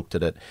you looked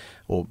at it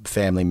or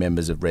family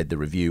members have read the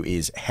review,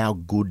 is how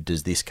good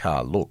does this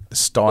car look? The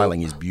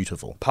styling is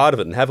beautiful. Part of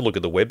it, and have a look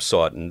at the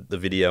website and the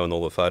video and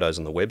all the photos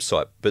on the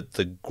website, but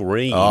the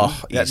green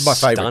that's my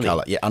favourite stunning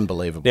colour. Yeah,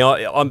 unbelievable. Now,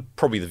 I'm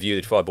probably the view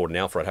that if I bought an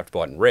Alfa, I'd have to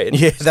buy it in red.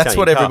 Yeah, that's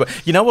what everybody...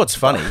 You know what's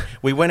funny?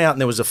 We went out and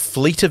there was a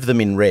fleet of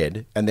them in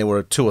red and there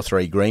were 2 or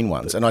 3 green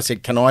ones. And I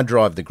said, can I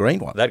drive the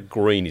green one? That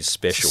green is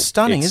special. It's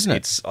stunning, isn't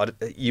it?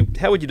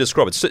 How would you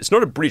describe it? It's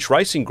not a British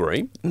racing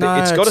green.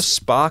 No, it's got a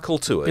sparkle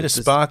to it. Bit of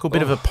sparkle,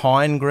 bit of a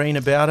pine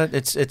green about it.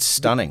 It's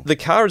stunning. The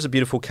car is a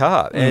beautiful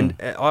car, and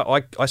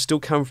I still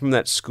come from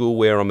that school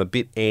where I'm a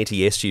bit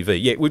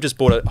anti-SUV. Yeah, we've just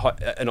bought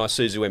an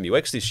Isuzu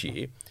MU-X this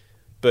year,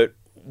 but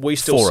we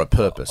still... For a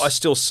purpose. I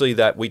still see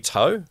that we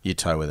tow. You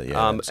tow with it,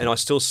 yeah. And I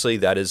still see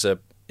that as a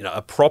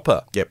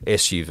proper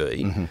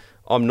SUV. Mm-hmm.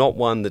 I'm not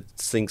one that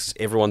thinks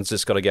everyone's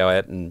just got to go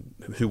out and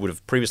who would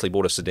have previously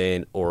bought a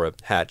sedan or a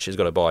hatch has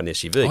got to buy an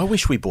SUV. I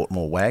wish we bought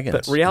more wagons.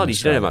 But reality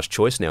is you don't have much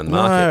choice now in the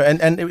market.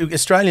 No, and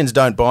Australians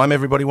don't buy them.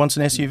 Everybody wants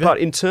an SUV. But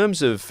in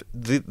terms of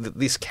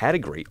this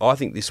category, I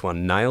think this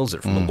one nails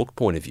it from a look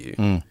point of view.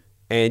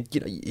 And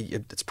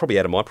it's probably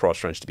out of my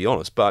price range, to be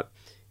honest. But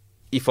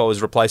if I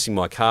was replacing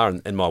my car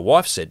and my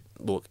wife said,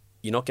 look,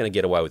 you're not going to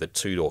get away with a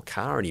 2-door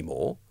car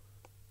anymore.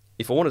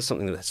 If I wanted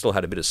something that still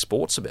had a bit of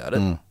sports about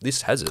it,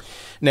 this has it.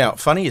 Now,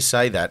 funny you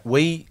say that.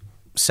 We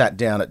sat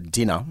down at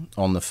dinner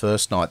on the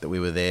first night that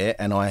we were there,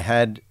 and I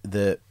had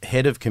the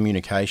head of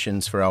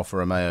communications for Alfa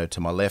Romeo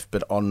to my left,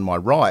 but on my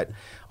right,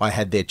 I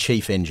had their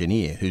chief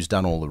engineer who's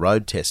done all the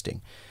road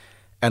testing.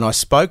 And I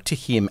spoke to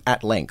him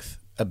at length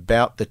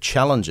about the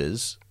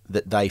challenges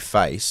that they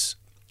face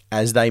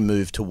as they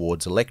move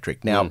towards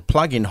electric. Now,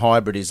 plug-in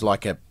hybrid is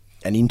like an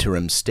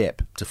interim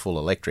step to full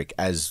electric,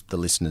 as the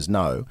listeners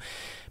know.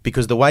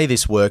 Because the way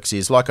this works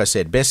is, like I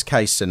said, best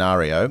case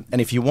scenario.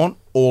 And if you want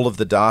all of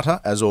the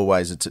data, as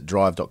always, it's at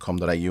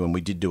drive.com.au, and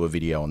we did do a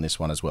video on this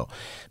one as well.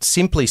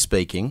 Simply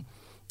speaking,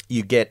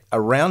 you get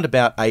around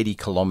about 80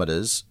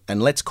 kilometres,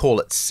 and let's call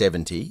it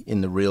 70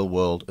 in the real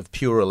world of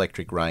pure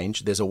electric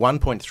range. There's a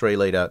 1.3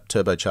 litre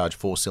turbocharged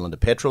 4-cylinder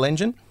petrol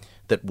engine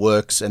that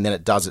works, and then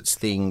it does its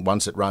thing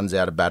once it runs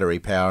out of battery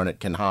power, and it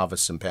can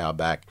harvest some power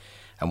back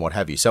and what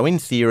have you. So in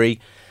theory,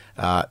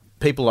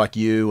 people like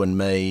you and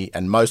me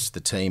and most of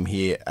the team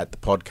here at the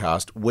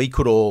podcast, we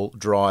could all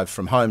drive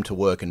from home to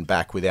work and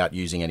back without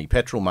using any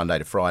petrol Monday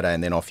to Friday,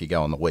 and then off you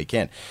go on the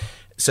weekend.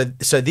 So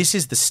this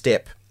is the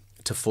step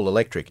to full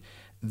electric.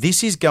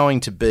 This is going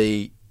to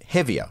be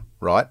heavier,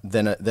 right,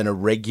 than a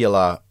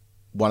regular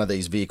one of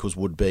these vehicles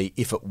would be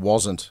if it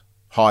wasn't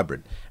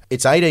hybrid.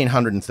 It's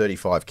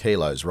 1,835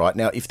 kilos, right?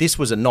 Now, if this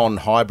was a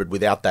non-hybrid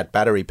without that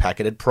battery pack,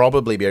 it'd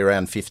probably be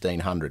around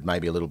 1,500,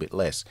 maybe a little bit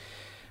less.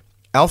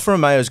 Alfa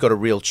Romeo's got a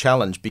real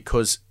challenge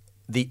because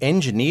the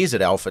engineers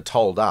at Alfa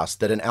told us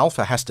that an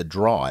Alfa has to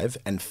drive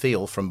and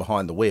feel from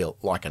behind the wheel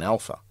like an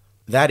Alfa.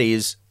 That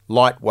is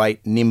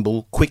lightweight,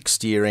 nimble, quick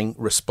steering,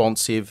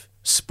 responsive,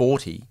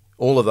 sporty,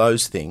 all of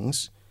those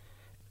things.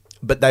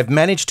 But they've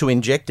managed to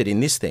inject it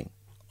in this thing.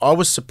 I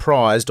was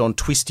surprised on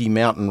twisty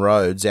mountain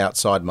roads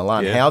outside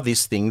Milan how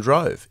this thing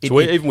drove.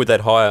 Even with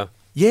that higher...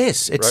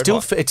 Yes, it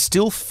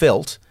still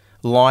felt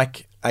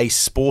like a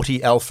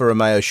sporty Alfa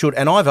Romeo should.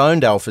 And I've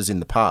owned Alfas in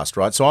the past,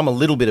 right? So I'm a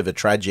little bit of a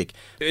tragic...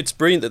 It's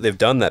brilliant that they've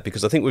done that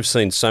because I think we've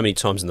seen so many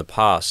times in the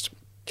past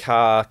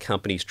car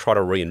companies try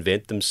to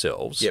reinvent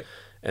themselves. Yep.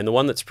 And the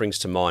one that springs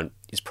to mind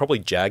is probably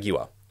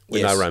Jaguar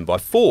when they were owned by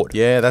Ford.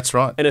 Yeah, that's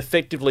right. And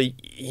effectively,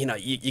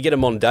 you get a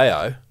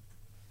Mondeo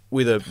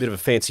with a bit of a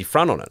fancy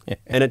front on it,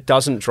 and it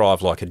doesn't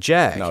drive like a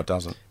Jag. No, it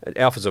doesn't.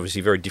 Alfa's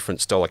obviously a very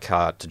different style of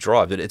car to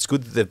drive, but it's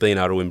good that they've been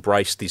able to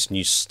embrace this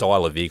new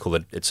style of vehicle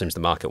that it seems the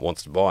market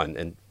wants to buy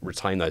and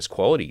retain those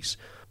qualities.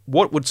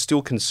 What would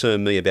still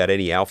concern me about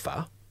any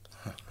Alfa,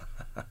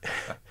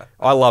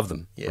 I love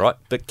them, right?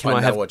 But can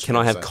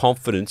I have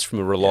confidence from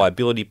a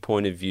reliability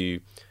point of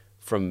view,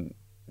 from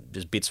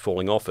just bits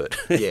falling off it,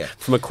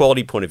 from a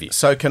quality point of view?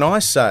 So can I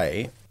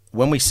say,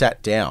 when we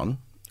sat down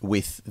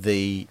with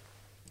the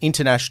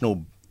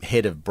international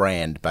head of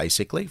brand,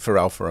 basically, for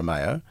Alfa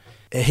Romeo,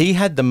 he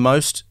had the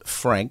most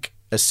frank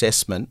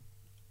assessment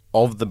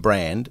of the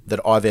brand that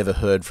I've ever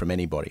heard from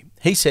anybody.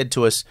 He said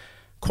to us,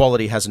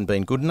 quality hasn't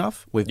been good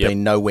enough. We've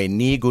been nowhere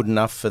near good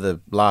enough for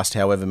the last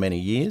however many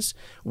years.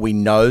 We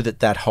know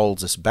that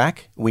holds us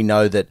back. We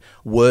know that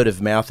word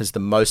of mouth is the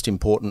most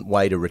important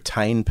way to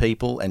retain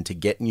people and to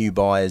get new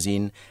buyers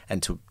in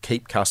and to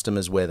keep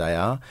customers where they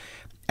are.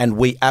 And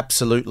we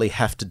absolutely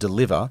have to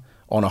deliver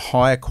on a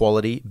higher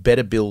quality,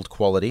 better build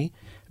quality,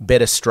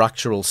 better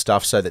structural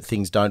stuff so that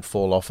things don't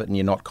fall off it and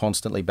you're not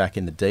constantly back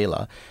in the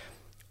dealer.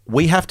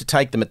 We have to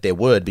take them at their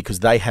word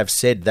because they have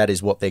said that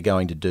is what they're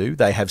going to do.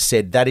 They have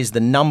said that is the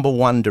number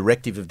one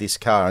directive of this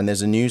car. And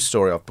there's a news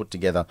story I've put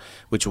together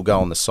which will go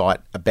on the site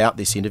about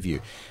this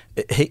interview.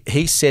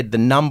 He said the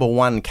number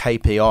one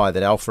KPI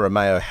that Alfa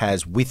Romeo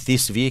has with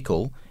this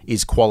vehicle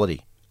is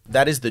quality.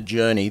 That is the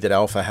journey that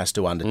Alfa has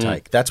to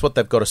undertake. That's what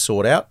they've got to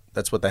sort out.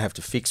 That's what they have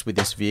to fix with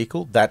this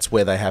vehicle. That's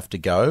where they have to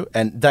go.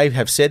 And they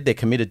have said they're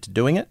committed to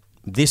doing it.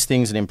 This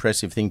thing's an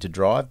impressive thing to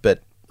drive,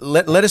 but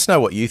let us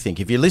know what you think.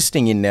 If you're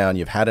listening in now and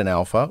you've had an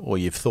Alfa or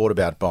you've thought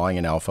about buying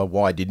an Alfa,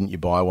 why didn't you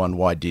buy one?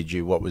 Why did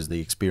you? What was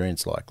the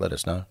experience like? Let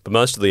us know. But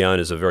most of the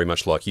owners are very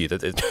much like you. But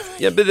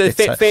they're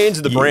fans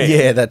of the brand.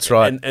 Yeah, that's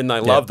right. And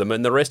they love them.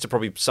 And the rest are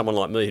probably someone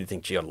like me who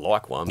think, gee, I'd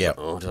like one. But,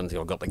 I don't think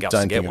I've got the guts to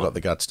get one. Don't think I've got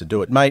the guts to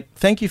do it. Mate,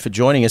 thank you for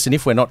joining us. And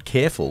if we're not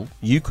careful,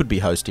 you could be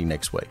hosting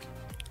next week.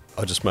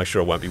 I'll just make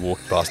sure I won't be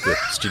walking past the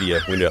studio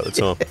window at the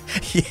time.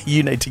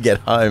 You need to get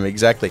home,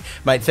 exactly.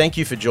 Mate, thank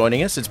you for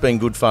joining us. It's been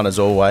good fun as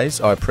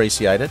always. I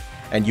appreciate it.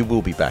 And you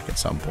will be back at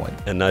some point.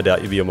 And no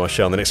doubt you'll be on my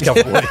show in the next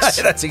couple of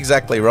weeks. That's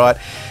exactly right.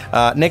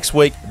 Next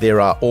week, there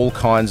are all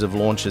kinds of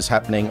launches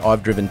happening.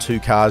 I've driven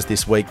 2 cars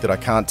this week that I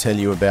can't tell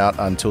you about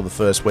until the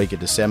first week of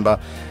December.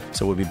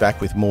 So we'll be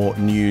back with more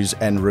news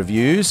and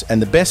reviews.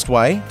 And the best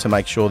way to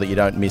make sure that you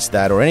don't miss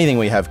that or anything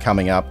we have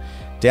coming up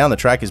down the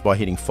track is by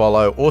hitting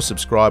follow or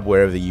subscribe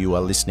wherever you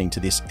are listening to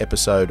this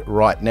episode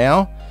right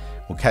now.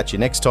 We'll catch you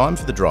next time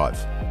for The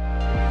Drive.